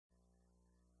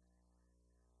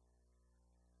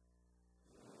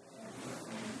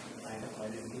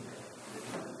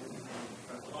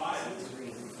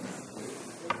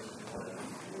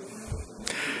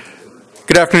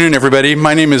Good afternoon, everybody.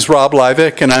 My name is Rob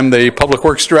Livick, and I'm the Public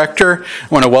Works Director. I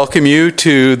want to welcome you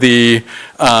to the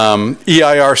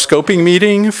EIR scoping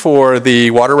meeting for the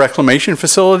water reclamation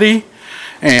facility.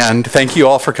 And thank you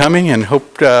all for coming, and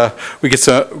hope we get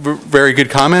some very good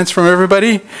comments from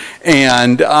everybody.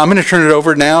 And I'm going to turn it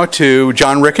over now to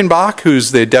John Rickenbach,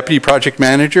 who's the Deputy Project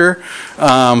Manager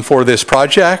for this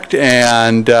project.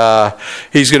 And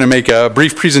he's going to make a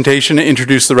brief presentation and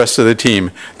introduce the rest of the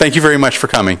team. Thank you very much for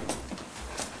coming.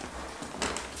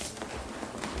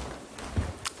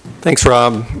 Thanks,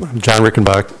 Rob. I'm John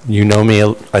Rickenbach. You know me,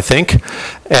 I think.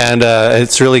 And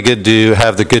it's really good to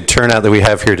have the good turnout that we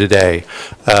have here today.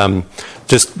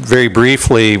 Just very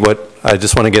briefly, what I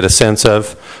just want to get a sense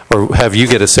of, or have you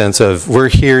get a sense of, we're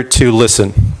here to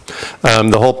listen.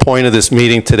 The whole point of this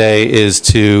meeting today is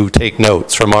to take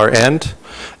notes from our end,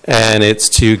 and it's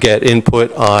to get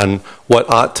input on what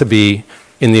ought to be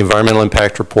in the environmental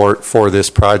impact report for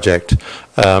this project.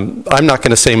 I'm not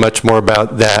going to say much more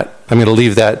about that. I'm going to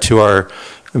leave that to our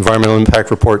environmental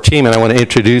impact report team, and I want to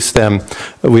introduce them.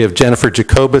 We have Jennifer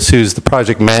Jacobus, who's the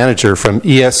project manager from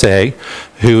ESA,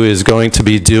 who is going to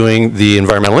be doing the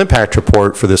environmental impact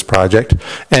report for this project,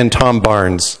 and Tom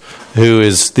Barnes, who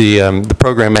is the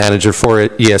program manager for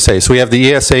ESA. So we have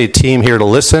the ESA team here to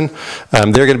listen.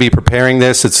 They're going to be preparing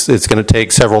this. It's going to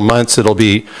take several months.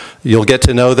 You'll get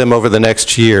to know them over the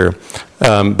next year.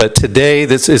 But today,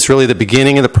 this is really the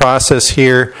beginning of the process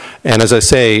here. And as I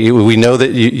say, we know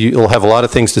that you'll have a lot of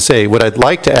things to say. What I'd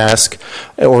like to ask,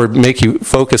 or make you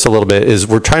focus a little bit, is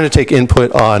we're trying to take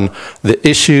input on the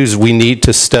issues we need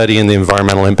to study in the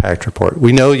environmental impact report.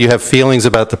 We know you have feelings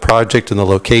about the project and the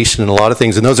location and a lot of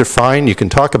things, and those are fine. You can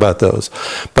talk about those.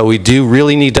 But we do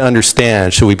really need to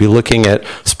understand, should we be looking at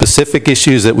specific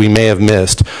issues that we may have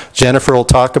missed? Jennifer will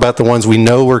talk about the ones we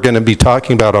know we're going to be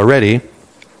talking about already.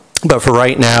 But for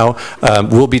right now,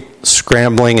 we'll be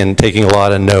scrambling and taking a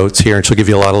lot of notes here, and she'll give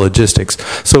you a lot of logistics.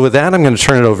 So with that, I'm going to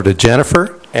turn it over to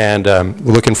Jennifer, and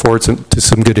we're looking forward to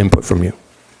some good input from you.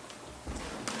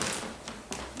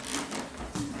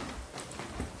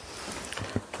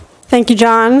 Thank you,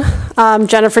 John.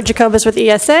 Jennifer Jacobus with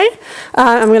ESA.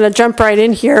 I'm going to jump right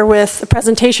in here with the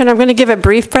presentation. I'm going to give a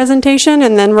brief presentation,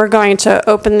 and then we're going to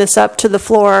open this up to the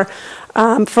floor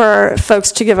for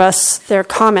folks to give us their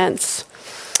comments.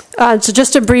 So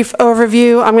just a brief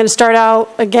overview. I'm going to start out,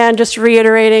 again, just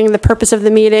reiterating the purpose of the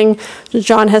meeting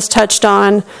John has touched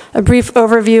on, a brief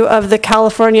overview of the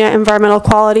California Environmental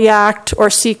Quality Act, or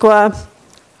CEQA.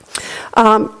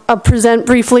 I'll present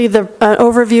briefly the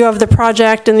overview of the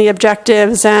project and the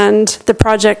objectives and the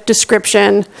project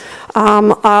description.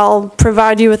 I'll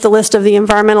provide you with the list of the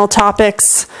environmental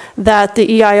topics that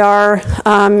the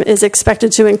EIR is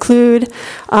expected to include,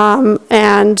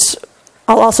 and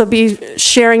I'll also be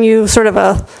sharing you sort of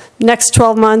a next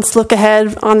 12 months look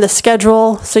ahead on the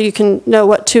schedule so you can know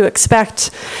what to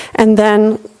expect. And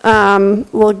then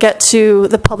we'll get to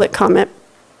the public comment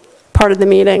part of the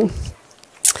meeting.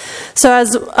 So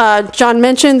as John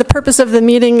mentioned, the purpose of the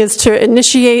meeting is to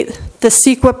initiate the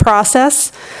CEQA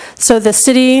process. So the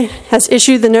city has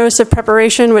issued the notice of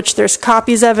preparation, which there's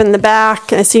copies of in the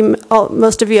back. I see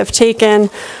most of you have taken.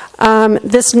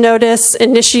 This notice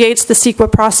initiates the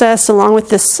CEQA process along with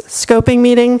this scoping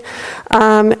meeting.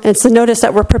 It's the notice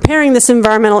that we're preparing this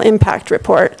environmental impact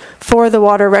report for the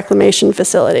water reclamation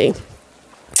facility.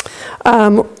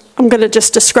 I'm going to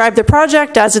just describe the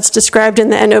project as it's described in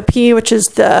the NOP, which is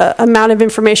the amount of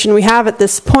information we have at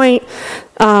this point.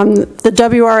 The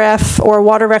WRF, or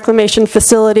Water Reclamation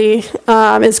Facility,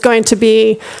 is going to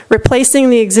be replacing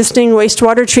the existing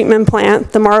wastewater treatment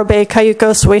plant, the Morro Bay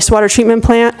Cayucos wastewater treatment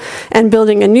plant, and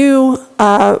building a new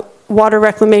water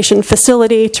reclamation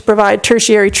facility to provide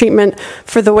tertiary treatment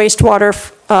for the wastewater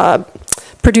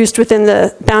produced within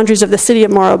the boundaries of the city of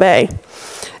Morro Bay.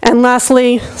 And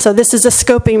lastly, so this is a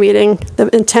scoping meeting.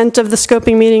 The intent of the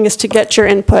scoping meeting is to get your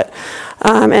input.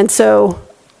 And so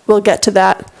we'll get to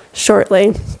that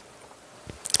shortly.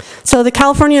 So the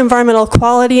California Environmental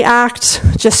Quality Act,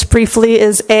 just briefly,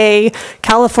 is a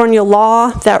California law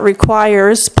that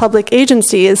requires public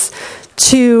agencies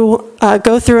to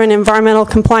go through an environmental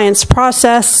compliance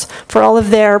process for all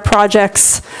of their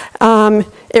projects.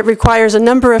 It requires a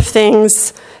number of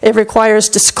things. It requires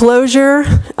disclosure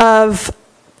of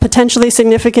potentially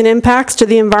significant impacts to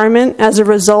the environment as a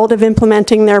result of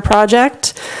implementing their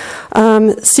project.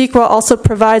 CEQA also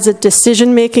provides a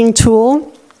decision-making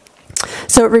tool.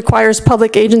 So it requires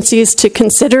public agencies to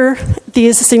consider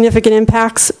these significant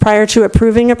impacts prior to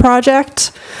approving a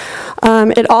project.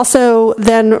 It also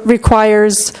then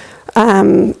requires,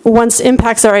 once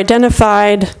impacts are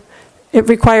identified, it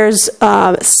requires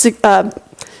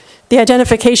the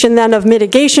identification then of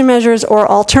mitigation measures or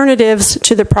alternatives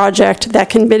to the project that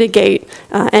can mitigate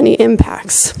any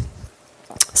impacts.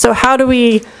 So how do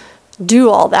we do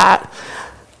all that?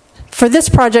 For this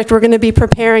project, we're going to be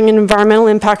preparing an environmental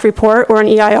impact report, or an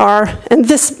EIR, and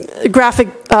this graphic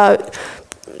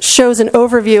shows an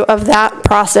overview of that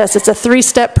process. It's a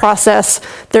 3-step process.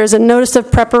 There's a notice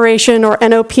of preparation, or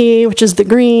NOP, which is the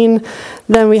green.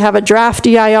 Then we have a draft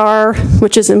EIR,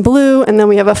 which is in blue, and then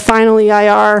we have a final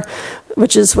EIR,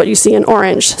 which is what you see in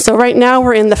orange. So right now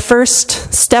we're in the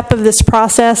first step of this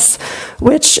process,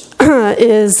 which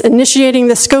is initiating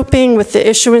the scoping with the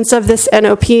issuance of this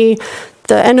NOP.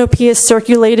 The NOP is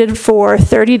circulated for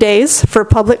 30 days for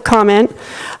public comment.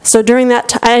 So during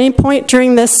that, at any point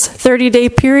during this 30-day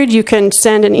period, you can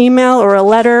send an email or a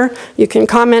letter. You can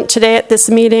comment today at this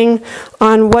meeting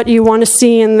on what you want to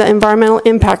see in the environmental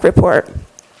impact report.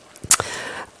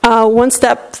 Once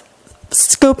that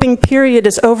scoping period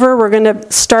is over, we're going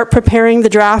to start preparing the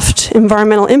draft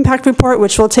environmental impact report,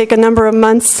 which will take a number of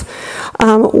months.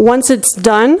 Once it's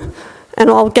done, and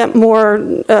I'll get more,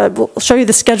 we'll show you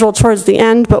the schedule towards the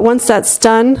end, but once that's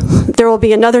done, there will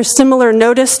be another similar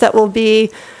notice that will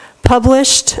be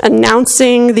published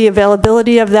announcing the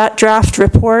availability of that draft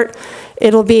report.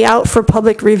 It'll be out for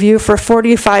public review for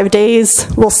 45 days.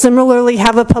 We'll similarly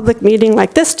have a public meeting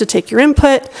like this to take your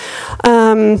input.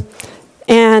 And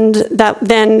that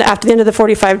then, after the end of the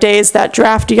 45 days, that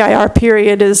draft EIR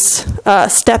period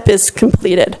step is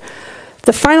completed.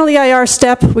 The final EIR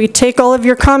step, we take all of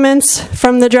your comments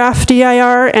from the draft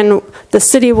EIR, and the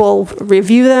city will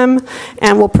review them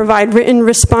and will provide written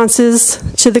responses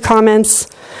to the comments.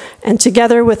 And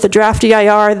together with the draft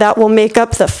EIR, that will make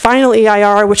up the final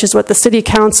EIR, which is what the city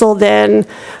council then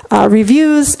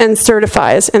reviews and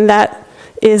certifies. And that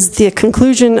is the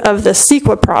conclusion of the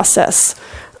CEQA process.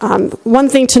 One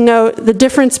thing to note, the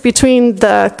difference between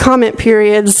the comment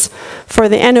periods for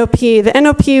the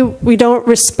NOP, we don't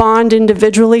respond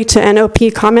individually to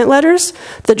NOP comment letters.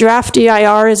 The draft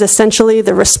EIR is essentially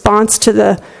the response to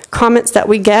the comments that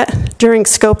we get during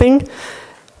scoping.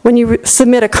 When you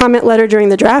submit a comment letter during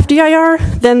the draft EIR,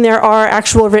 then there are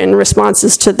actual written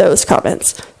responses to those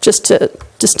comments, just to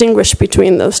distinguish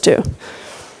between those two.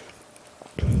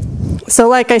 So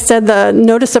like I said, the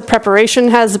notice of preparation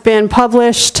has been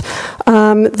published.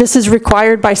 This is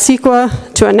required by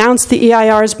CEQA to announce the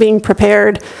EIRs being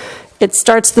prepared. It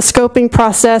starts the scoping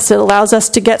process. It allows us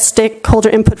to get stakeholder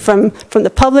input from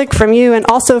the public, from you, and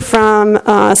also from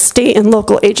state and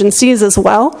local agencies as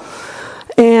well.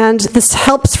 And this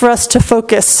helps for us to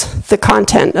focus the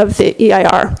content of the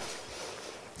EIR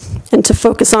and to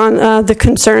focus on the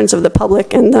concerns of the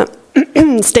public and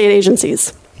the state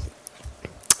agencies.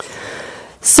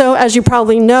 So as you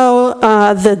probably know,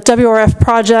 the WRF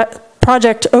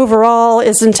project overall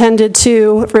is intended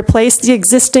to replace the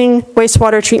existing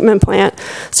wastewater treatment plant.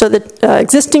 So the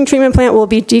existing treatment plant will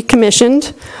be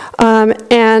decommissioned,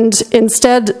 and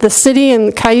instead the city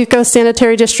and Cayuco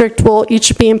Sanitary District will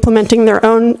each be implementing their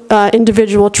own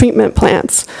individual treatment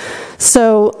plants.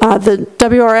 So the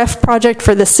WRF project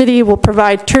for the city will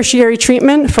provide tertiary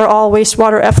treatment for all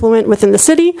wastewater effluent within the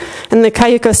city, and the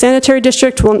Cayuco Sanitary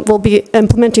District will be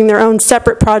implementing their own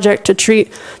separate project to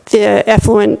treat the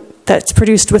effluent that's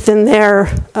produced within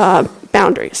their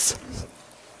boundaries.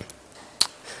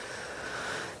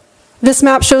 This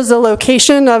map shows the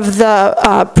location of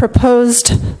the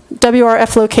proposed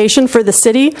WRF location for the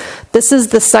city. This is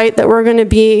the site that we're going to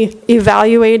be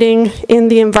evaluating in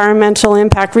the environmental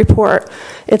impact report.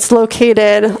 It's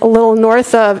located a little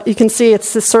north of, you can see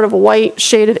it's this sort of white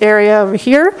shaded area over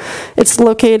here. It's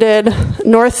located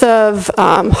north of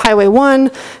Highway 1.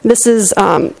 This is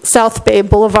South Bay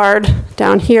Boulevard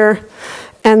down here.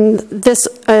 And this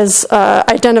is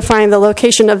identifying the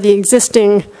location of the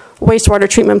existing wastewater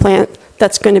treatment plant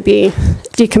that's going to be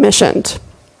decommissioned.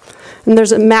 And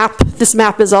there's a map. This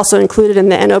map is also included in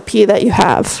the NOP that you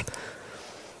have.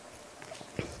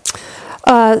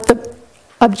 The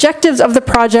objectives of the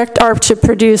project are to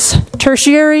produce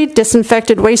tertiary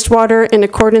disinfected wastewater in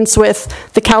accordance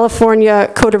with the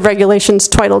California Code of Regulations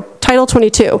Title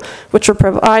 22, which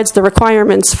provides the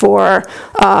requirements for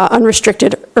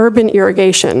unrestricted urban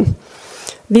irrigation.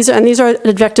 These are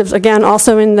objectives, again,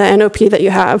 also in the NOP that you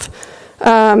have.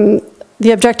 The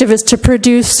objective is to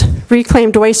produce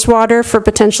reclaimed wastewater for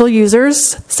potential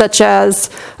users, such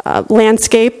as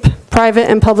landscape, private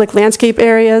and public landscape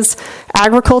areas,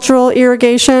 agricultural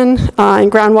irrigation,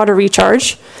 and groundwater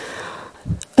recharge.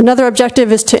 Another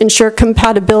objective is to ensure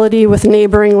compatibility with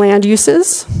neighboring land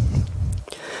uses,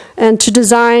 and to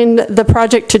design the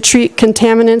project to treat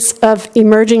contaminants of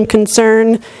emerging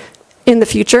concern in the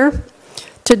future,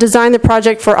 to design the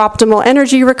project for optimal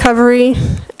energy recovery,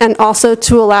 and also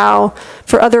to allow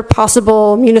for other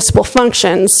possible municipal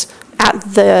functions at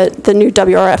the new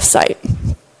WRF site.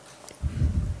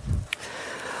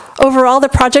 Overall, the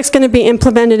project's going to be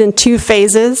implemented in 2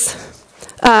 phases.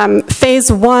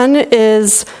 Phase 1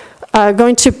 is they're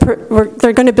going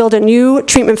to build a new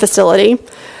treatment facility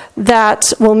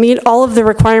that will meet all of the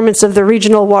requirements of the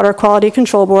Regional Water Quality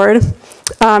Control Board.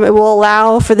 It will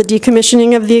allow for the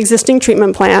decommissioning of the existing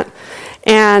treatment plant.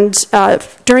 And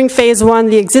during phase 1,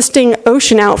 the existing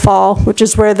ocean outfall, which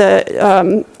is where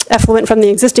the effluent from the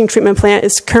existing treatment plant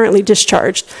is currently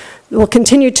discharged, will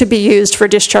continue to be used for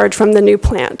discharge from the new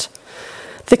plant.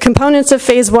 The components of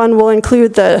phase 1 will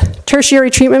include the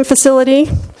tertiary treatment facility,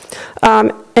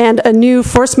 and a new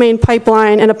force main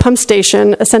pipeline and a pump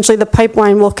station. Essentially, the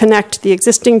pipeline will connect the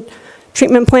existing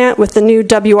treatment plant with the new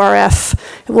WRF.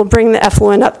 It will bring the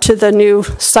effluent up to the new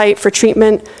site for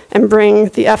treatment and bring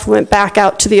the effluent back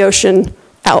out to the ocean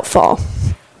outfall.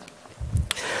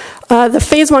 The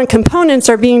phase 1 components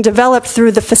are being developed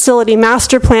through the facility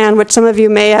master plan, which some of you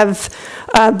may have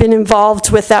been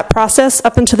involved with that process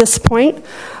up until this point.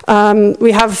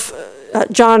 We have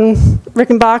John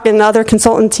Rickenbach and the other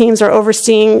consultant teams are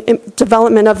overseeing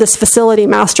development of this facility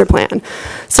master plan.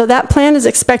 So that plan is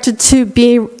expected to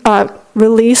be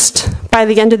released by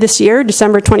the end of this year,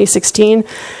 December 2016.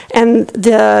 And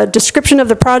the description of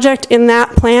the project in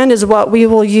that plan is what we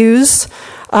will use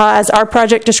as our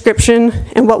project description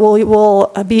and what we will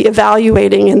be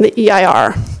evaluating in the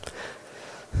EIR.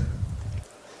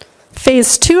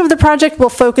 Phase 2 of the project will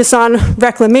focus on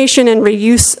reclamation and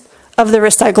reuse of the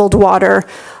recycled water.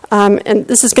 And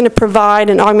this is going to provide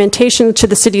an augmentation to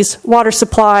the city's water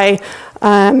supply,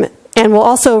 and will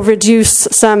also reduce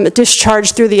some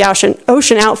discharge through the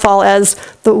ocean outfall, as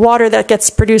the water that gets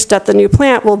produced at the new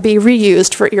plant will be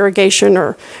reused for irrigation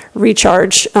or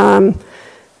recharge.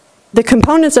 The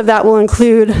components of that will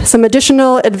include some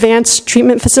additional advanced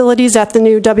treatment facilities at the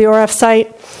new WRF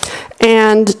site,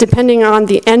 and depending on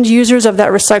the end users of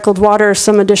that recycled water,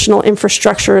 some additional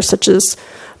infrastructure such as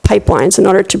pipelines in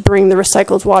order to bring the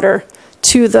recycled water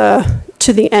to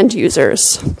the end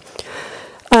users.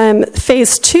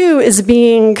 Phase 2 is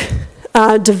being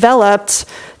developed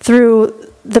through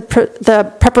the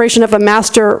preparation of a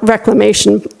master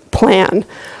reclamation plan.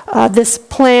 This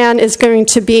plan is going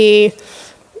to be,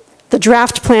 the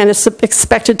draft plan is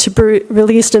expected to be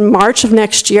released in March of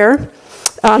next year.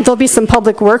 There'll be some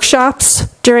public workshops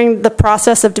during the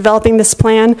process of developing this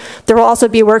plan. There will also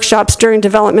be workshops during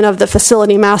development of the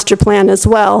facility master plan as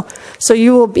well. So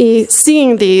you will be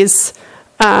seeing these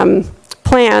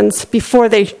plans before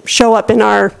they show up in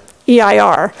our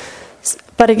EIR.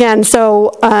 But again,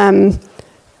 so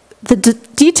the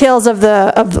details of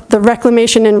the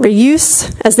reclamation and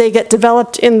reuse as they get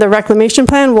developed in the reclamation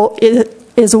plan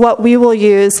is what we will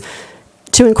use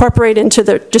to incorporate into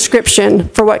the description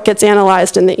for what gets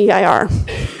analyzed in the EIR.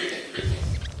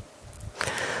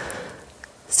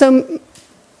 So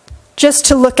just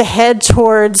to look ahead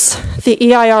towards the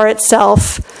EIR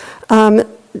itself,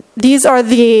 these are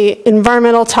the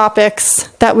environmental topics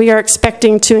that we are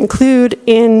expecting to include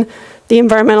in the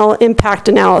environmental impact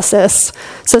analysis.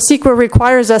 So CEQA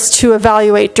requires us to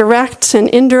evaluate direct and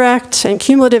indirect and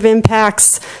cumulative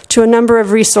impacts to a number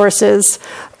of resources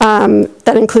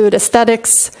that include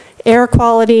aesthetics, air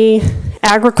quality,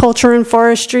 agriculture and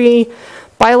forestry,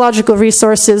 biological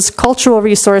resources, cultural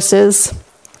resources,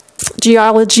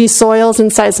 geology, soils and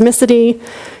seismicity,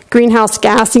 greenhouse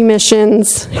gas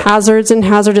emissions, hazards and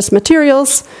hazardous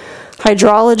materials,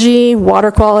 hydrology,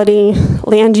 water quality,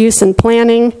 land use and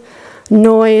planning,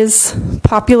 noise,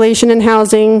 population and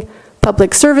housing,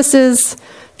 public services,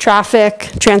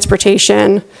 traffic,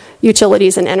 transportation,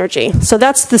 utilities, and energy. So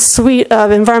that's the suite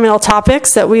of environmental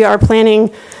topics that we are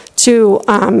planning to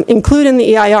include in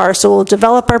the EIR. So we'll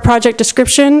develop our project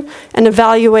description and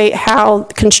evaluate how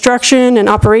construction and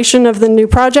operation of the new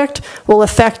project will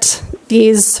affect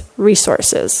these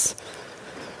resources.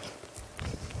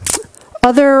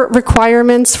 Other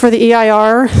requirements for the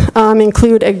EIR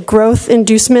include a growth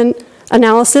inducement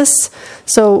analysis.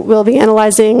 So we'll be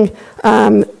analyzing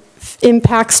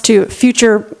impacts to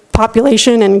future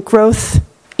population and growth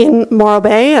in Morro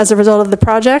Bay as a result of the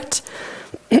project.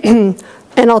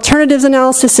 An alternatives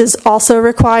analysis is also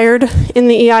required in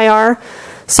the EIR.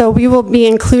 So we will be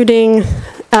including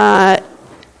an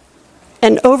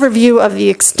overview of the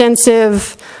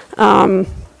extensive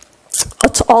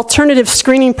alternative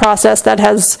screening process that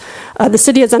the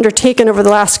city has undertaken over the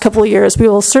last couple of years. We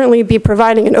will certainly be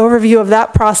providing an overview of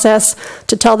that process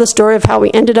to tell the story of how we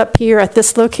ended up here at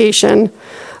this location.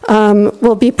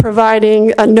 we'll be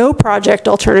providing a no project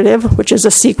alternative, which is a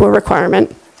CEQA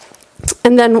requirement.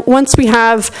 And then once we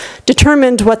have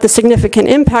determined what the significant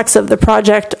impacts of the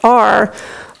project are,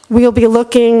 we'll be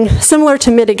looking, similar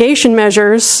to mitigation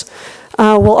measures,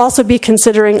 we'll also be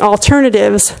considering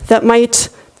alternatives that might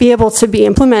be able to be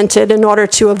implemented in order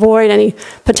to avoid any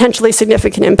potentially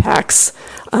significant impacts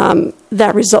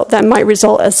that might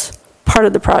result as part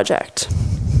of the project.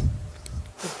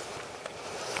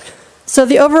 So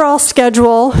the overall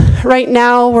schedule, right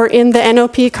now we're in the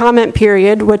NOP comment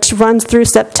period, which runs through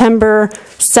September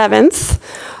 7th.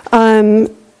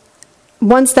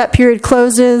 Once that period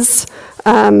closes,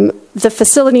 the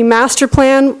facility master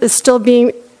plan is still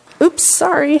being, oops,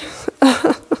 sorry.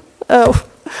 Oh,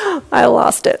 I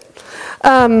lost it.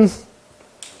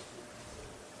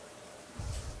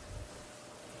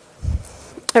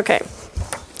 Okay.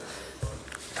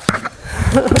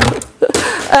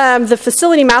 The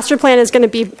facility master plan is going to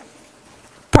be,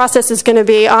 process is going to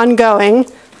be ongoing.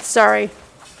 Sorry,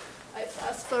 I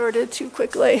fast forwarded too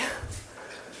quickly.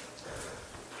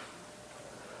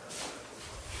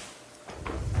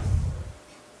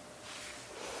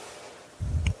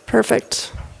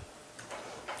 Perfect.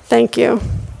 Thank you.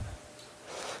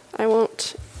 I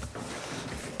won't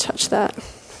touch that.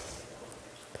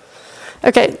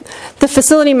 Okay, the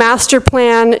facility master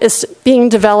plan is being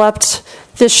developed.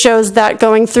 This shows that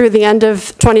going through the end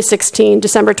of 2016,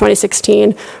 December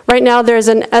 2016. Right now there's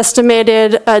an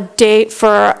estimated date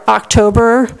for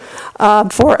October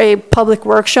for a public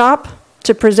workshop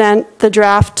to present the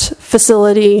draft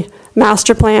facility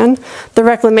master plan. The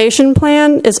reclamation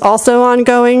plan is also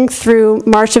ongoing through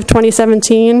March of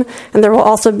 2017, and there will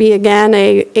also be again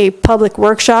a public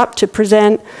workshop to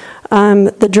present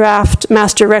the draft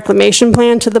master reclamation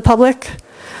plan to the public.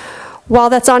 While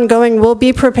that's ongoing, we'll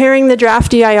be preparing the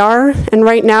draft EIR, and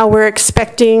right now we're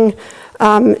expecting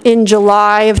in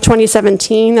July of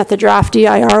 2017 that the draft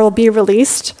EIR will be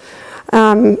released.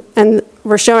 And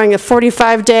we're showing a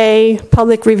 45-day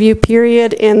public review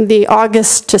period in the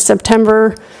August to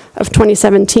September of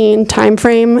 2017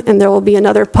 timeframe, and there will be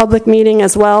another public meeting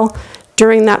as well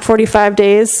during that 45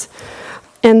 days.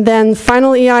 And then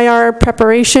final EIR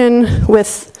preparation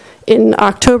in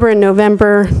October and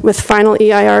November, with final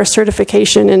EIR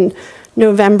certification in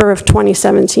November of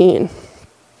 2017.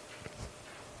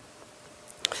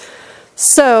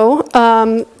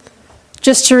 So,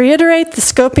 just to reiterate, the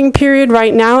scoping period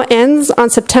right now ends on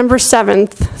September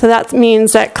 7th. So that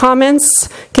means that comments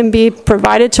can be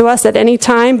provided to us at any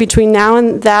time between now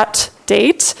and that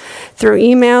date through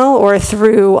email or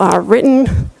through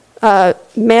written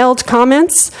mailed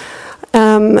comments.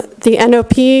 The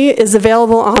NOP is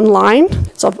available online.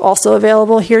 It's also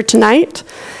available here tonight.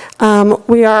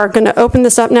 We are going to open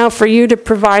this up now for you to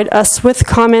provide us with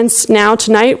comments now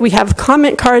tonight. We have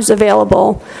comment cards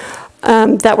available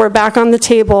that were back on the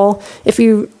table. If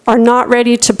you are not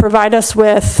ready to provide us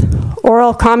with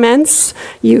oral comments,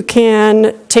 you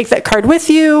can take that card with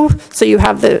you so you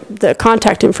have the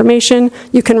contact information.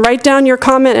 You can write down your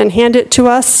comment and hand it to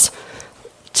us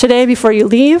today before you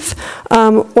leave,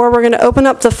 or we're going to open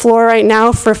up the floor right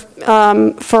now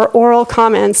for oral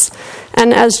comments.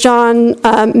 And as John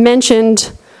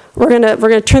mentioned, we're going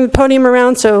to turn the podium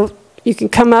around so you can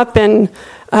come up and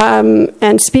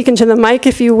speak into the mic,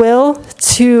 if you will,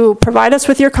 to provide us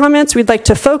with your comments. We'd like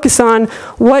to focus on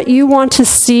what you want to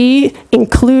see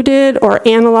included or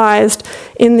analyzed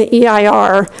in the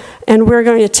EIR, and we're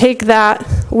going to take that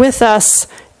with us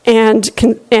and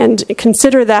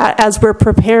consider that as we're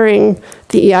preparing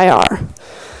the EIR.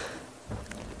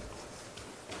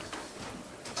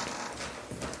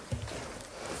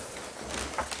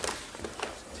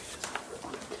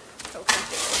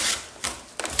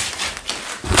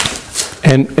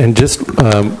 And just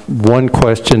one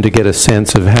question to get a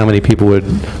sense of how many people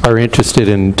are interested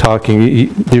in talking.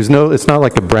 It's not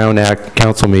like a Brown Act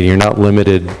council meeting. You're not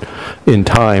limited in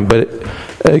time, but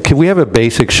could we have a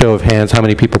basic show of hands? How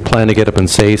many people plan to get up and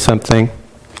say something?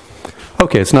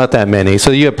 Okay, it's not that many,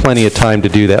 so you have plenty of time to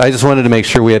do that. I just wanted to make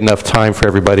sure we had enough time for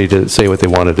everybody to say what they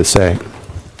wanted to say.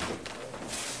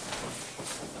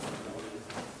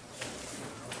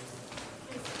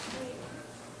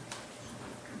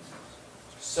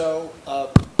 So,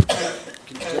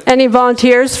 Any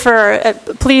volunteers for,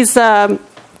 please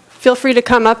feel free to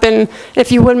come up, and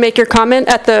if you would make your comment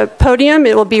at the podium,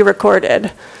 it will be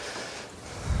recorded.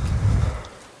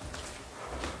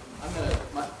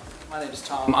 my name is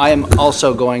Tom. I am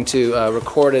also going to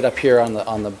record it up here on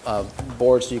the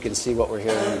board so you can see what we're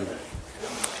hearing.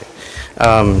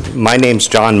 My name's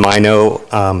John Mino.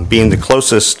 Being the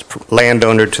closest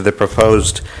landowner to the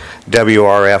proposed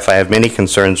WRF, I have many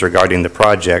concerns regarding the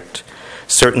project.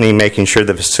 Certainly making sure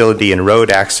the facility and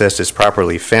road access is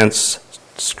properly fenced,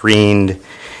 screened,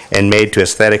 and made to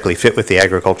aesthetically fit with the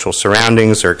agricultural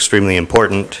surroundings are extremely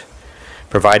important.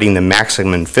 Providing the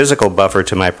maximum physical buffer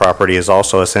to my property is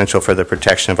also essential for the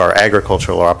protection of our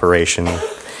agricultural operation.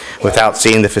 Without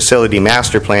seeing the facility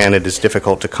master plan, it is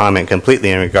difficult to comment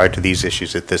completely in regard to these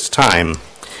issues at this time.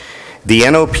 The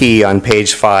NOP on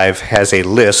page 5 has a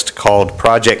list called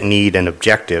Project Need and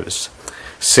Objectives.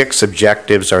 6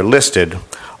 objectives are listed,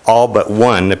 all but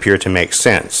 1 appear to make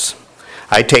sense.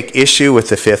 I take issue with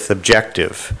the 5th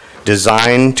objective,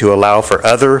 designed to allow for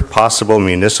other possible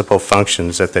municipal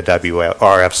functions at the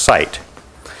WRF site.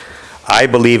 I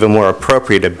believe a more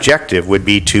appropriate objective would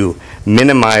be to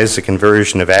minimize the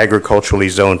conversion of agriculturally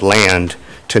zoned land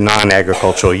to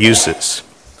non-agricultural uses.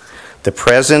 The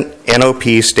present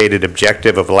NOP stated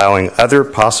objective of allowing other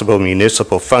possible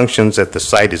municipal functions at the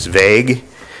site is vague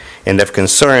and of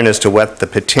concern as to what the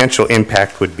potential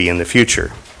impact would be in the future.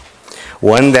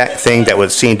 One thing that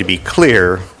would seem to be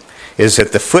clear is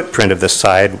that the footprint of the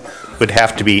site would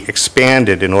have to be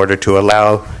expanded in order to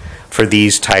allow for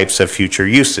these types of future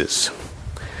uses.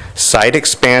 Site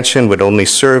expansion would only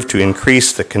serve to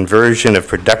increase the conversion of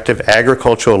productive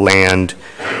agricultural land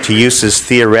to uses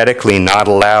theoretically not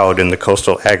allowed in the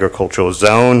coastal agricultural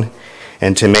zone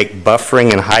and to make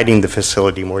buffering and hiding the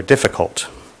facility more difficult.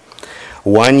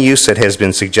 One use that has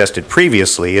been suggested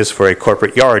previously is for a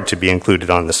corporate yard to be included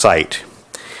on the site.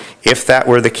 If that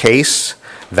were the case,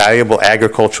 valuable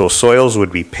agricultural soils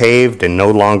would be paved and no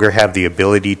longer have the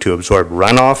ability to absorb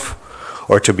runoff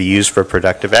or to be used for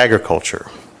productive agriculture.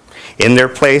 In their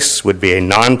place would be a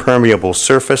non-permeable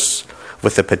surface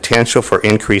with the potential for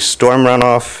increased storm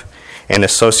runoff and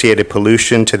associated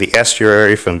pollution to the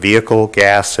estuary from vehicle,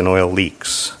 gas, and oil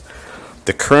leaks.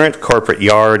 The current corporate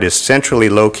yard is centrally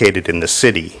located in the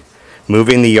city.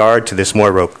 Moving the yard to this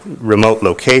more remote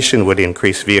location would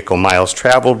increase vehicle miles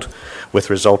traveled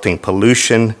with resulting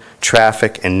pollution,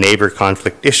 traffic, and neighbor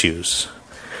conflict issues.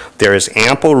 There is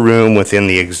ample room within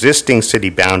the existing city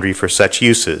boundary for such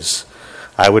uses.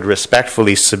 I would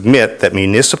respectfully submit that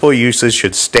municipal uses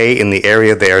should stay in the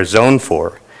area they are zoned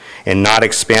for and not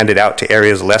expanded out to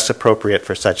areas less appropriate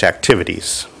for such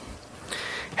activities.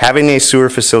 Having a sewer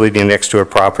facility next to a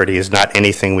property is not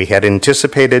anything we had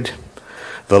anticipated.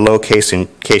 The location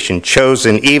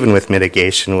chosen, even with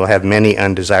mitigation, will have many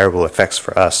undesirable effects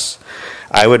for us.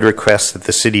 I would request that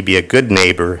the city be a good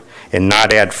neighbor and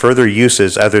not add further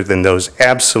uses other than those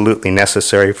absolutely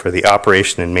necessary for the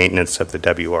operation and maintenance of the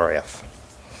WRF.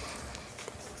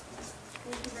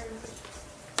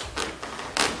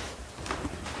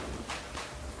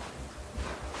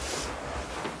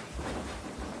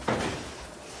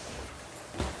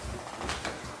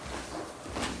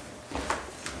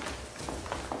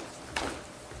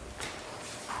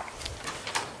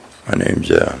 My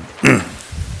name's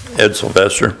Ed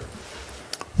Sylvester.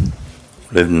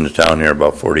 Lived in the town here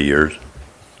about 40 years.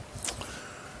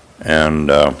 And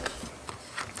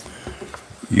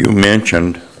you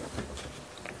mentioned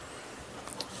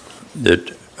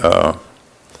that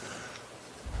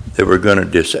they were going to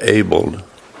disable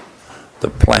the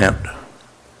plant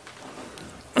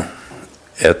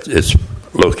at its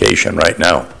location right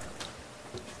now.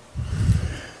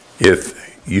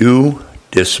 If you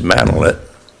dismantle it,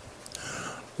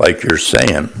 like you're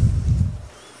saying,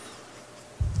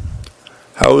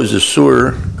 how is the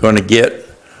sewer going to get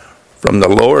from the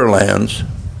lower lands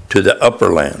to the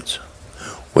upper lands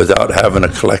without having a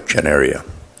collection area?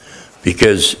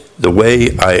 Because the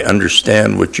way I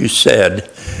understand what you said,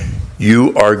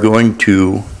 you are going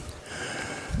to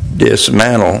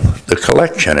dismantle the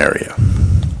collection area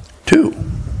too.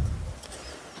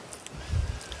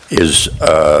 Is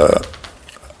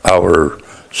our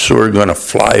sewer going to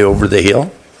fly over the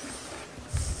hill?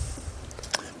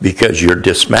 Because you're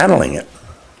dismantling it.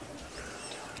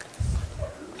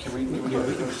 Can we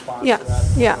respond Yeah, to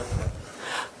that?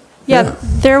 yeah.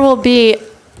 There will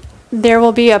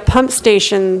be a pump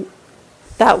station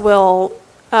that will,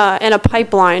 and a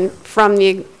pipeline from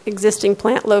the existing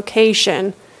plant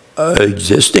location.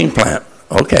 Existing plant,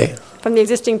 okay. From the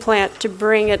existing plant to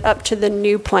bring it up to the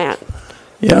new plant.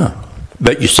 Yeah,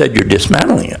 but you said you're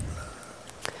dismantling it.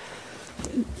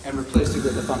 And replaced it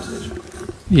with a pump station.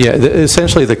 Yeah,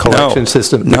 essentially the collection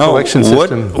system. The collection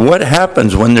system. What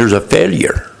happens when there's a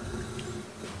failure?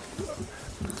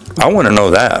 I want to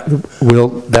know that.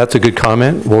 That's a good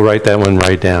comment. We'll write that one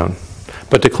right down.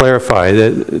 But to clarify,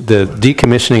 the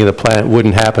decommissioning of the plant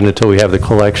wouldn't happen until we have the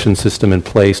collection system in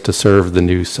place to serve the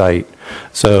new site.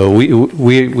 So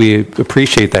we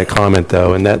appreciate that comment,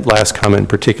 though, and that last comment in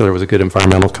particular was a good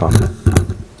environmental comment.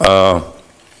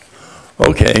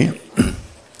 Okay.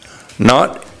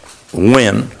 Not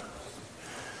when,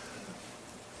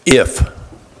 if.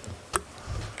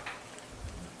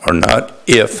 Or not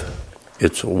if,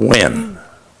 it's when.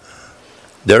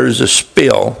 There's a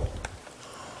spill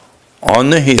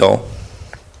on the hill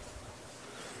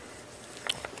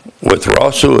with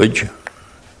raw sewage.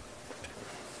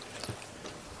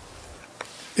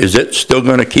 Is it still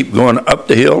going to keep going up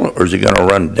the hill, or is it going to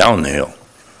run down the hill?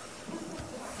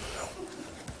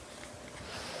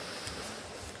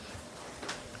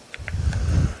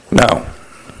 Now,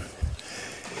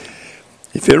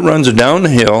 if it runs down the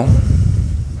hill,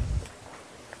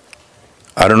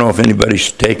 I don't know if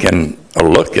anybody's taken a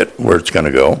look at where it's going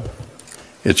to go.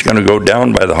 It's going to go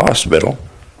down by the hospital,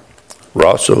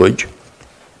 raw sewage.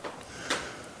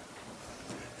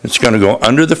 It's going to go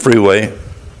under the freeway.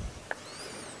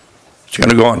 It's going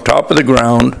to go on top of the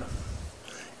ground,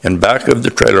 in back of the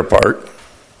trailer park,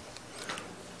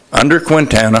 under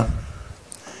Quintana,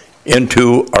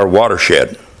 into our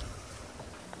watershed.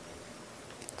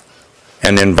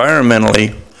 And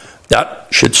environmentally, that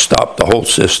should stop the whole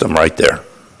system right there.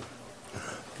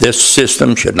 This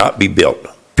system should not be built,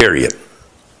 period.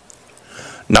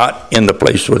 Not in the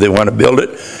place where they want to build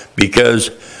it, because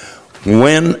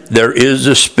when there is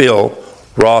a spill,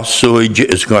 raw sewage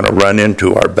is going to run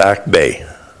into our back bay,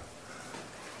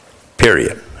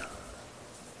 period.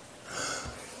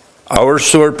 Our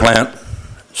sewer plant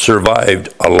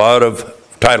survived a lot of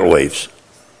tidal waves,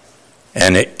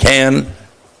 and it can,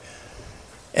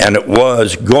 and it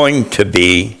was going to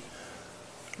be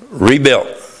rebuilt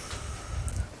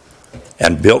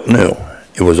and built new.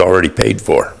 It was already paid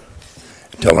for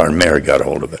until our mayor got a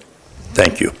hold of it.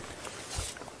 Thank you.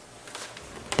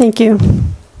 Thank you.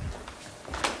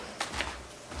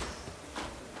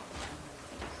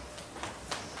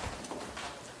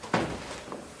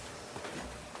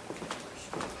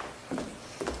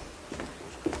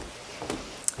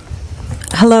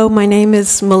 Hello, my name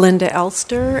is Melinda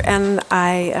Elster, and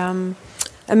I am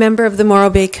a member of the Morro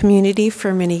Bay community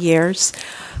for many years.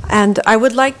 And I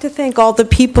would like to thank all the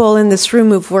people in this room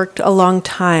who've worked a long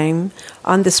time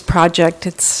on this project.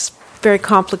 It's very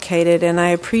complicated, and I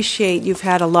appreciate you've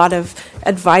had a lot of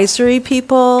advisory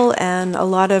people, and a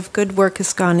lot of good work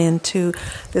has gone into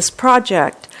this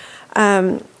project.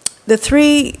 The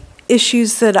three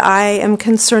issues that I am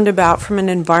concerned about from an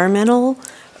environmental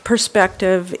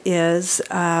perspective is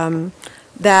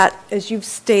that, as you've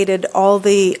stated, all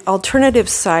the alternative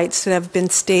sites that have been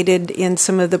stated in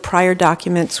some of the prior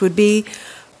documents would be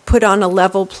put on a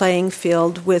level playing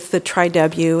field with the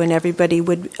Tri-W, and everybody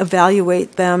would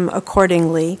evaluate them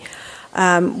accordingly,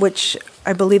 which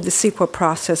I believe the CEQA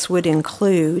process would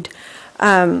include.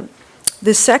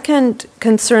 The second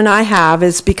concern I have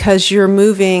is because you're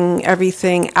moving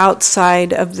everything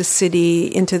outside of the city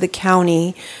into the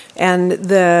county, and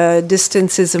the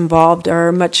distances involved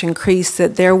are much increased,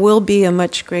 that there will be a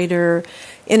much greater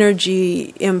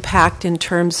energy impact in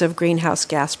terms of greenhouse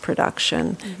gas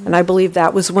production. Mm-hmm. And I believe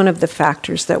that was one of the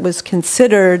factors that was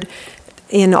considered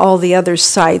in all the other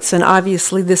sites, and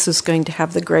obviously this is going to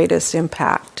have the greatest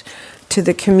impact to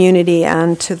the community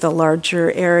and to the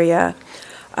larger area.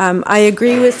 I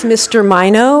agree with Mr.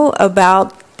 Mino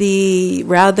about the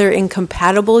rather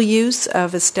incompatible use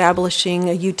of establishing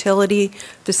a utility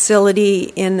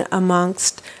facility in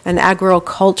amongst an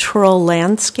agricultural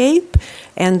landscape.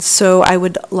 And so I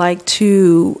would like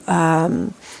to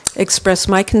express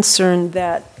my concern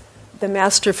that the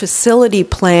master facility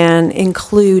plan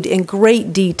include in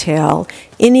great detail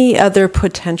any other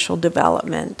potential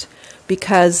development,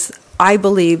 because I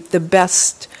believe the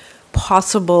best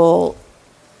possible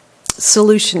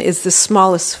solution is the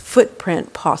smallest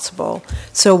footprint possible.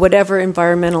 So whatever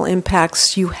environmental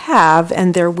impacts you have,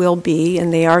 and there will be,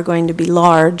 and they are going to be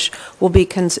large, will be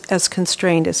as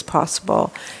constrained as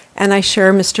possible. And I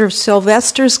share Mr.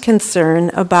 Sylvester's concern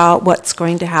about what's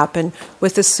going to happen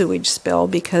with the sewage spill,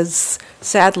 because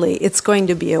sadly it's going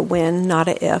to be a when, not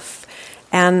a if.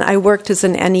 And I worked as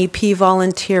an NEP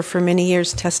volunteer for many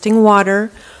years testing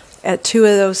water at two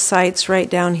of those sites right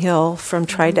downhill from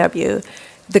Tri-W.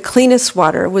 The cleanest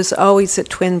water was always at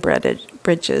Twin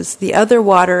Bridges. The other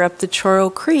water up the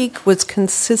Choro Creek was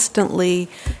consistently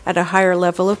at a higher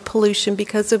level of pollution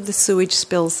because of the sewage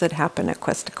spills that happen at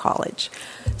Cuesta College.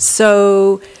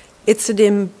 So it's an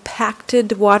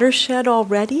impacted watershed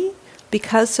already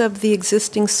because of the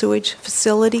existing sewage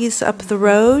facilities up the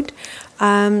road.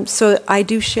 So I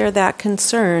do share that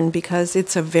concern, because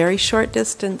it's a very short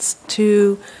distance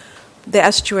to the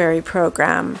estuary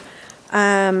program.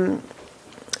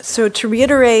 So to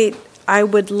reiterate, I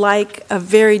would like a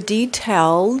very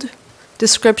detailed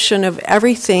description of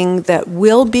everything that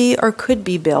will be or could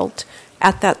be built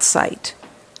at that site,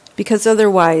 because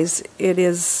otherwise it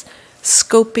is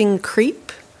scoping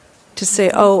creep to say,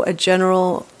 oh, a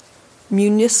general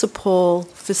municipal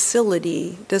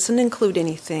facility doesn't include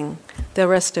anything the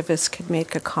rest of us could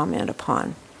make a comment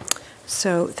upon.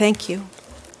 So thank you.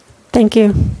 Thank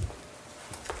you.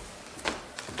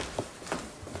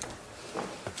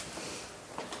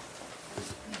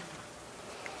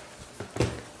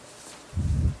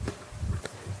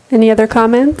 Any other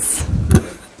comments?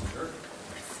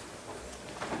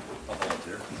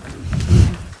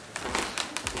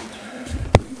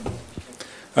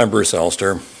 I'm Bruce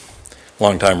Elster,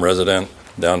 longtime resident,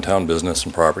 downtown business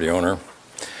and property owner.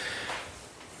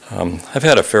 I've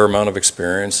had a fair amount of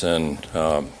experience in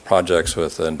projects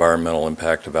with environmental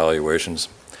impact evaluations.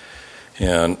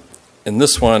 And in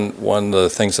this one of the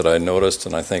things that I noticed,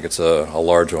 and I think it's a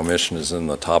large omission, is in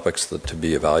the topics that to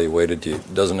be evaluated.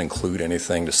 It doesn't include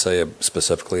anything to say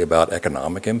specifically about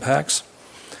economic impacts.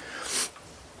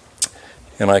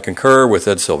 And I concur with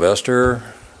Ed Sylvester.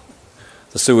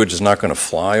 The sewage is not going to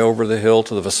fly over the hill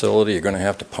to the facility. You're going to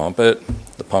have to pump it.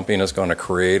 The pumping is going to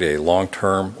create a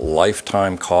long-term,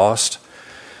 lifetime cost,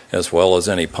 as well as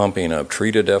any pumping of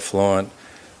treated effluent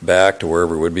back to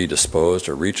wherever it would be disposed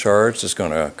or recharged is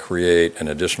going to create an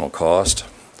additional cost.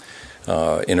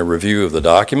 In a review of the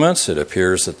documents, it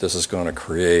appears that this is going to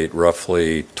create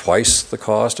roughly twice the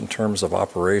cost in terms of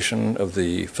operation of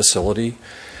the facility.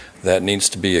 That needs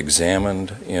to be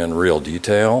examined in real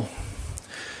detail.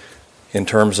 In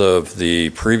terms of the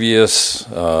previous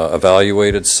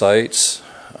evaluated sites,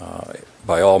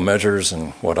 by all measures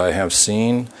and what I have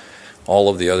seen, all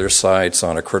of the other sites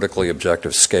on a critically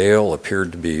objective scale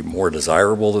appeared to be more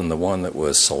desirable than the one that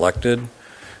was selected,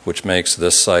 which makes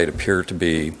this site appear to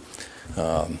be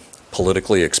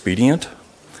politically expedient.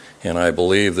 And I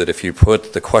believe that if you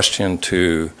put the question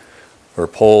to, or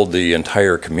polled the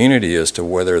entire community as to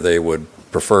whether they would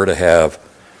prefer to have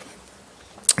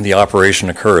the operation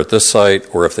occur at this site,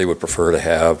 or if they would prefer to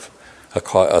have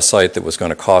a site that was going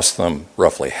to cost them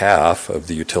roughly half of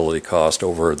the utility cost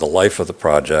over the life of the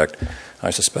project,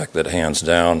 I suspect that hands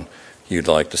down you'd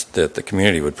like that the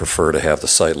community would prefer to have the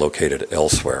site located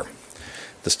elsewhere.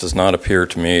 This does not appear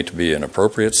to me to be an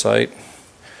appropriate site.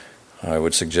 I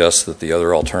would suggest that the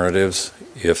other alternatives,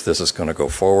 if this is going to go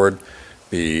forward,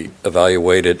 be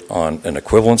evaluated on an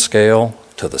equivalent scale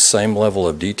to the same level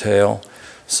of detail,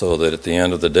 so that at the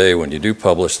end of the day, when you do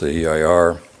publish the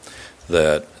EIR,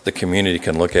 that the community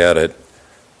can look at it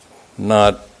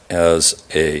not as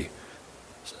a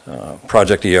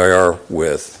project EIR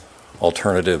with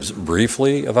alternatives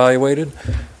briefly evaluated,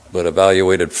 but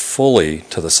evaluated fully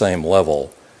to the same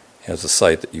level as the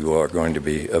site that you are going to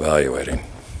be evaluating.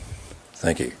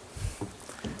 Thank you.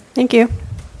 Thank you.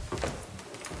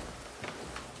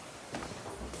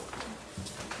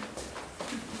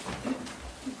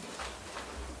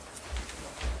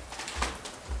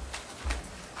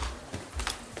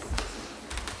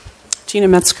 Gina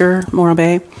Metzger, Morro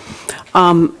Bay.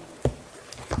 A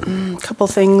couple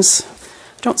things.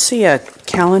 Don't see a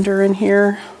calendar in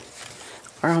here.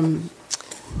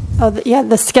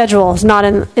 The schedule is not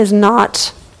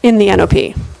in the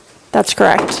NOP. That's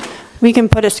correct. We can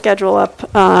put a schedule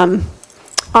up on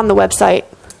the website.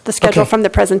 The schedule from the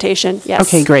presentation. Yes.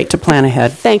 Okay, great, to plan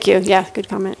ahead. Thank you. Yeah, good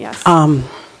comment. Yes.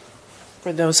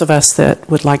 For those of us that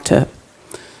would like to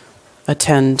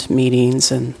attend meetings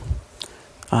and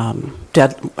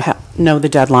know the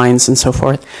deadlines and so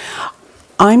forth,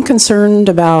 I'm concerned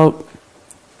about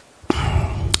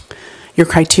your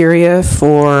criteria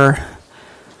for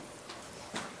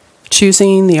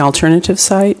choosing the alternative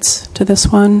sites to this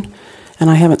one, and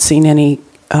I haven't seen any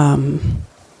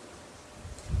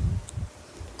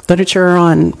literature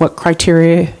on what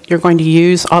criteria you're going to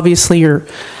use. Obviously, you're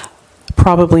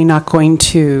probably not going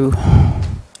to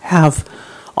have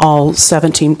all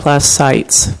 17 plus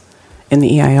sites in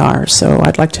the EIR, so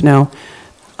I'd like to know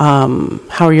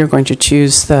how you're going to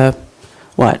choose the,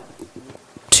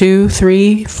 2,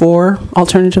 3, 4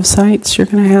 alternative sites you're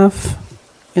going to have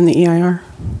in the EIR?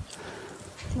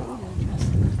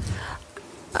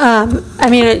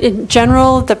 In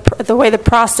general, the way the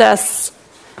process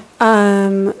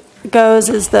goes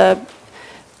is the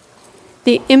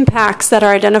impacts that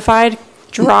are identified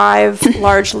drive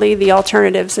largely the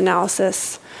alternatives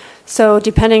analysis. So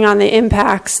depending on the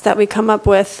impacts that we come up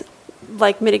with,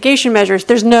 like mitigation measures,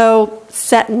 there's no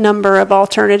set number of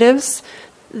alternatives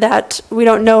that we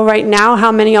don't know right now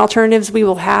how many alternatives we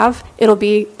will have. It'll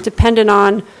be dependent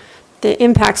on the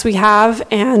impacts we have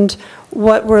and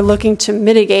what we're looking to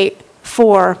mitigate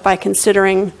for by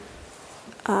considering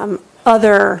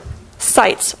other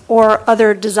sites or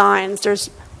other designs. There's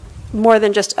more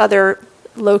than just other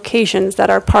locations that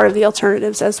are part of the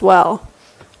alternatives as well.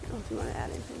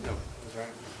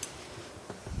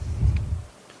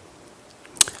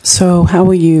 So how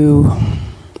will you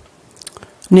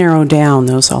narrow down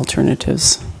those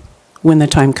alternatives when the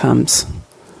time comes?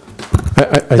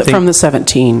 I think From the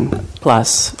 17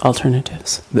 plus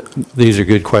alternatives. These are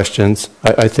good questions.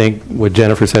 I think what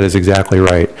Jennifer said is exactly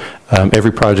right.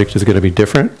 Every project is going to be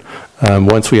different.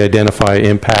 Once we identify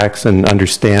impacts and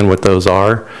understand what those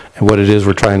are and what it is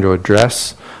we're trying to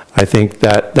address, I think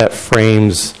that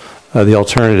frames the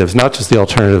alternatives, not just the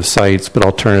alternative sites, but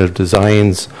alternative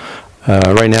designs.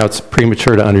 Right now it's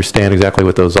premature to understand exactly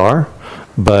what those are,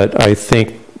 but I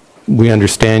think we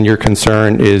understand your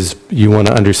concern is you want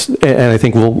to understand, and I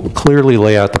think we'll clearly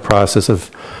lay out the process of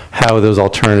how those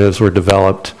alternatives were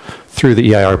developed through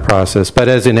the EIR process. But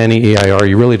as in any EIR,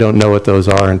 you really don't know what those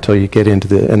are until you get into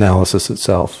the analysis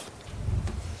itself.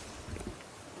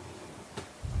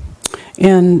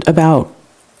 And about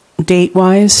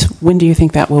date-wise, when do you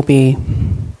think that will be?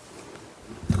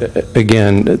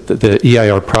 Again, the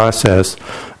EIR process,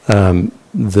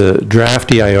 the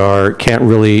draft EIR can't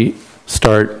really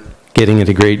start getting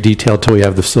into great detail till we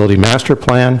have the facility master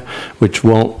plan, which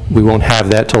we won't have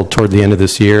that till toward the end of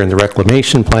this year, and the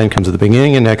reclamation plan comes at the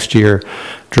beginning of next year.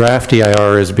 Draft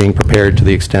EIR is being prepared to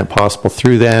the extent possible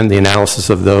through then. The analysis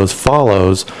of those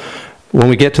follows. When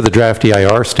we get to the draft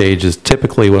EIR stage is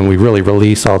typically when we really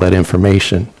release all that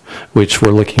information, which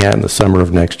we're looking at in the summer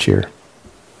of next year.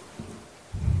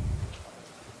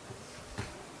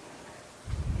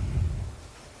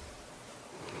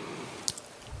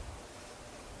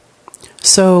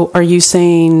 So are you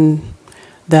saying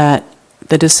that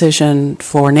the decision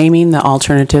for naming the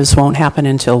alternatives won't happen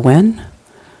until when?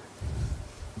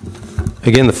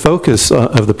 Again, the focus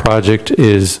of the project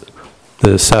is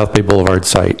the South Bay Boulevard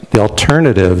site. The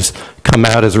alternatives come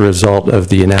out as a result of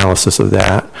the analysis of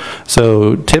that.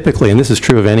 So typically, and this is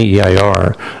true of any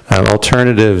EIR,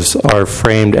 alternatives are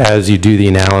framed as you do the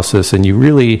analysis, and you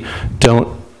really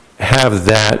don't have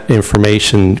that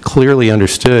information clearly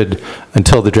understood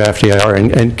until the draft EIR.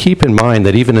 And keep in mind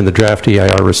that even in the draft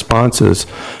EIR responses,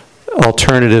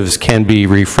 alternatives can be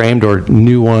reframed or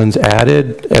new ones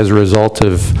added as a result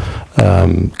of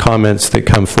comments that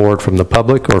come forward from the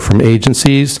public or from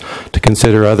agencies to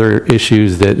consider other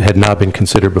issues that had not been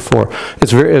considered before.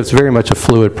 It's very much a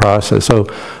fluid process. So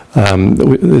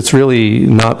it's really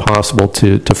not possible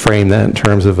to frame that in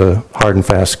terms of a hard and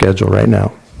fast schedule right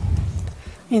now.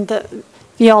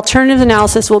 The alternative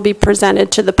analysis will be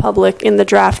presented to the public in the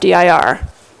draft EIR.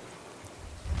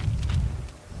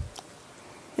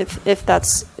 If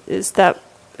that's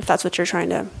what you're trying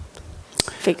to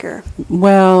figure.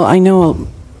 Well, I know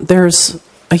there's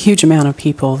a huge amount of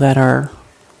people that are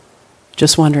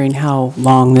just wondering how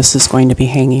long this is going to be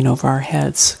hanging over our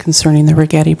heads concerning the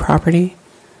Rigetti property.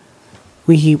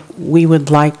 We would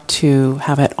like to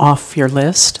have it off your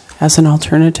list as an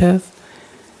alternative.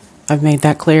 I've made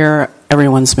that clear.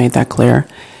 Everyone's made that clear.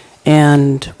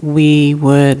 And we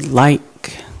would like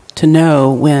to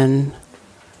know when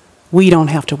we don't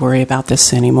have to worry about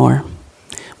this anymore.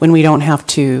 When we don't have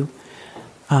to,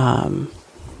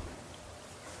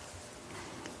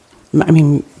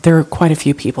 there are quite a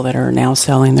few people that are now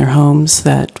selling their homes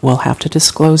that will have to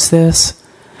disclose this.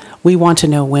 We want to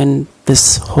know when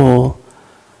this whole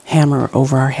hammer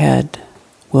over our head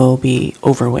will be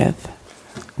over with.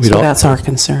 So that's our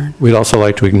concern. We'd also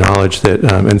like to acknowledge that,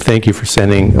 and thank you for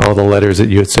sending all the letters that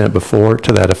you had sent before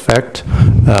to that effect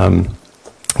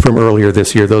from earlier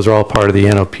this year. Those are all part of the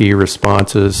NOP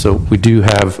responses. So we do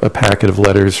have a packet of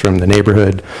letters from the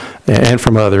neighborhood and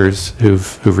from others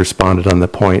who've responded on the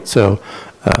point. So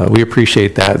we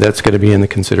appreciate that. That's going to be in the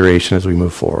consideration as we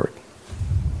move forward.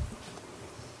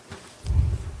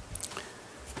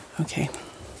 Okay.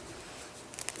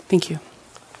 Thank you.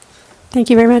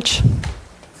 Thank you very much.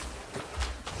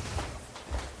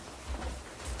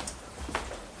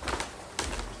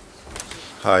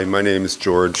 Hi, my name is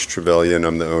George Trevelyan.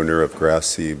 I'm the owner of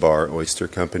Grassy Bar Oyster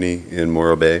Company in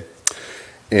Morro Bay.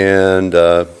 And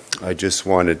I just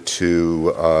wanted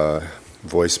to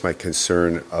voice my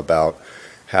concern about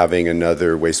having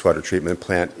another wastewater treatment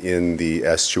plant in the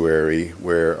estuary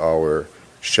where our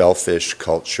shellfish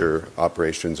culture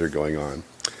operations are going on.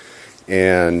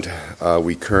 And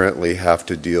we currently have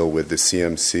to deal with the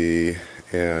CMC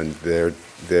and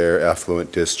their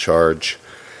effluent discharge.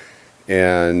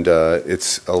 And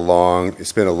it's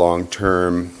been a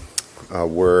long-term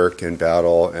work and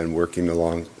battle and working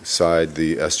alongside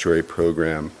the estuary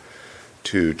program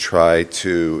to try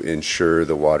to ensure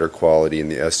the water quality in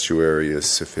the estuary is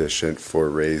sufficient for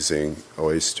raising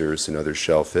oysters and other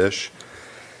shellfish.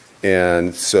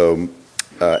 And so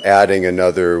adding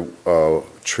another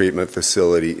treatment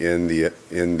facility in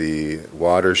the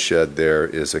watershed there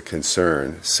is a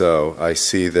concern. So I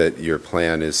see that your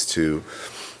plan is to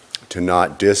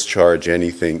not discharge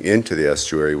anything into the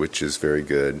estuary, which is very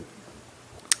good,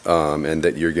 and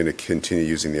that you're going to continue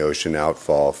using the ocean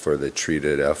outfall for the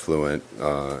treated effluent,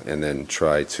 and then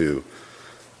try to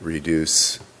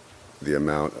reduce the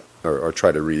amount, or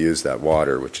try to reuse that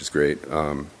water, which is great.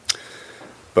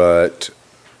 But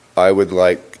I would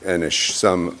like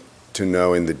some to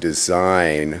know in the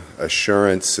design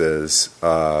assurances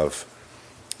of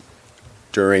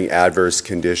during adverse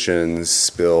conditions,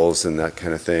 spills and that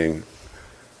kind of thing,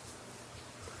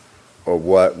 or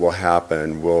what will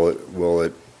happen. Will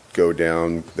it go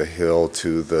down the hill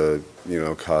to the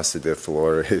Costa de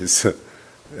Flores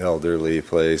elderly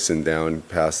place and down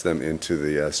past them into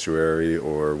the estuary,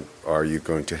 or are you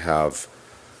going to have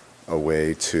a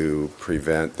way to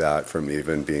prevent that from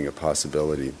even being a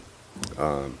possibility?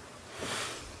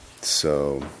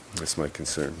 So that's my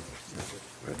concern.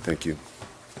 Thank you.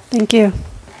 Thank you.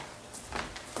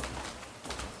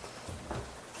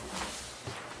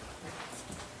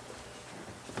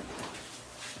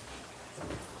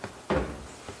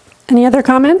 Any other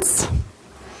comments?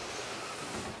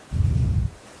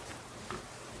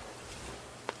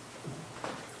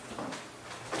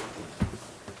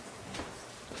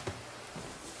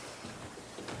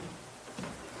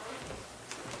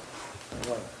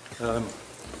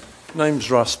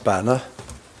 Name's Russ Banner,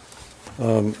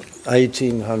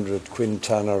 1800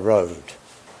 Quintana Road.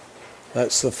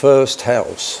 That's the first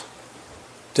house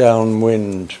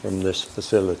downwind from this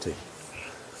facility.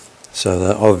 So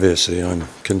that obviously I'm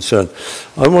concerned.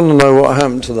 I want to know what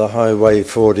happened to the Highway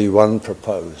 41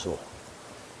 proposal.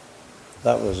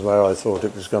 That was where I thought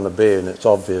it was going to be, and it's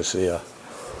obviously a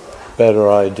better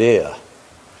idea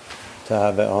to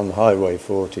have it on Highway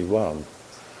 41.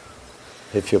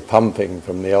 If you're pumping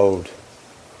from the old.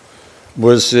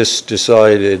 Was this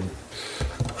decided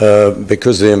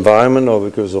because of the environment or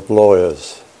because of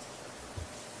lawyers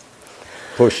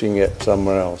pushing it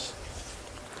somewhere else?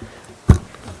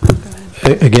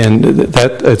 Again,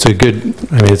 it's a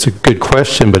good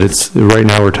question, but it's right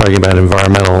now we're talking about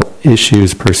environmental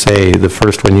issues per se. The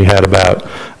first one you had about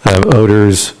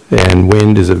odors and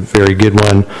wind is a very good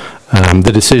one.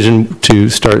 The decision to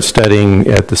start studying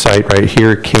at the site right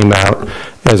here came out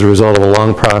as a result of a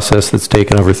long process that's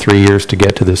taken over 3 years to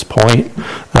get to this point.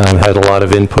 Had a lot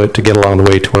of input to get along the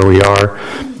way to where we are.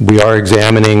 We are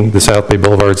examining the South Bay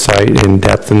Boulevard site in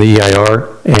depth in the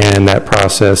EIR, and that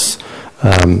process,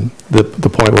 the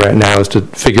point we're at now is to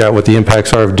figure out what the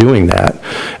impacts are of doing that.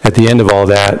 At the end of all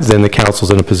that, then the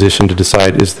council's in a position to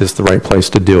decide, is this the right place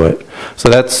to do it? So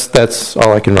that's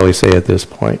all I can really say at this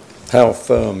point. How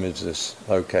firm is this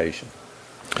location?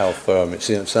 How firm? It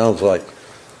sounds like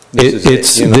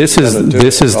this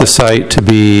is the site to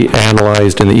be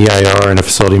analyzed in the EIR and a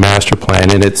facility master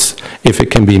plan, and if it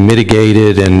can be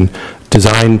mitigated and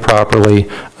designed properly,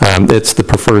 it's the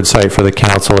preferred site for the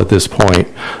council at this point.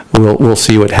 We'll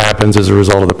see what happens as a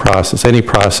result of the process. Any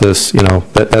process,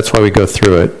 that's why we go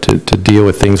through it, to deal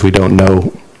with things we don't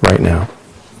know right now.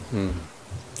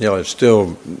 Yeah, I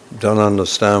still don't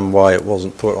understand why it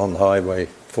wasn't put on Highway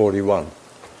 41.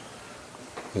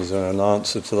 Is there an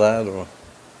answer to that, or?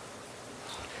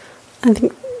 I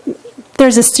think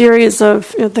there's a series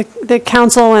of the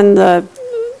council and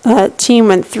the team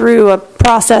went through a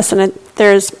process, and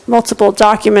there's multiple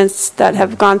documents that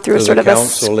have gone through Does sort of the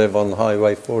council live on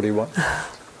Highway 41?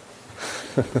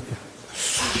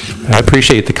 I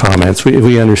appreciate the comments.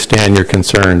 We understand your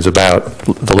concerns about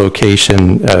the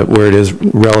location, where it is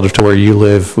relative to where you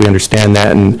live. We understand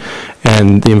that,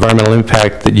 and the environmental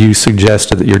impact that you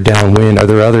suggested that you're downwind. Are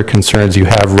there other concerns you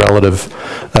have relative,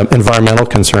 environmental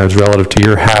concerns relative to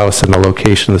your house and the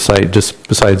location of the site, just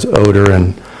besides odor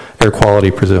and air quality,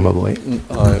 presumably?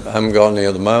 I haven't got any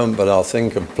at the moment, but I'll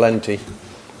think of plenty.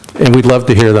 And we'd love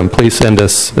to hear them. Please send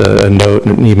us a note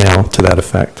and an email to that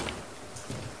effect.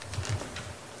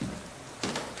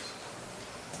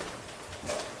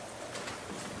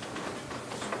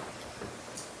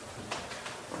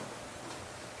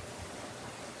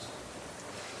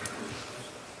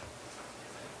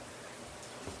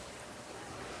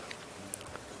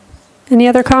 Any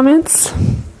other comments?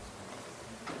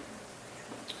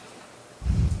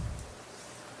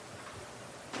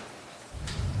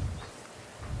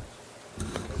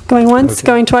 Going once,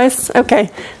 going twice?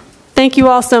 Okay. Thank you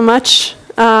all so much.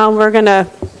 We're going to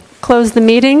close the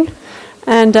meeting,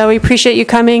 and we appreciate you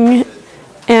coming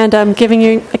and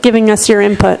giving us your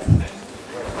input.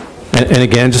 And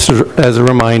again, just as a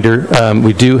reminder,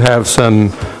 we do have some,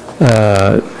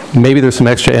 maybe there's some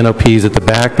extra NOPs at the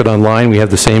back, but online we have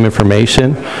the same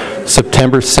information.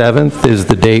 September 7th is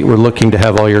the date we're looking to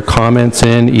have all your comments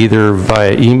in, either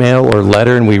via email or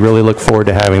letter, and we really look forward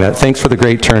to having that. Thanks for the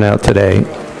great turnout today.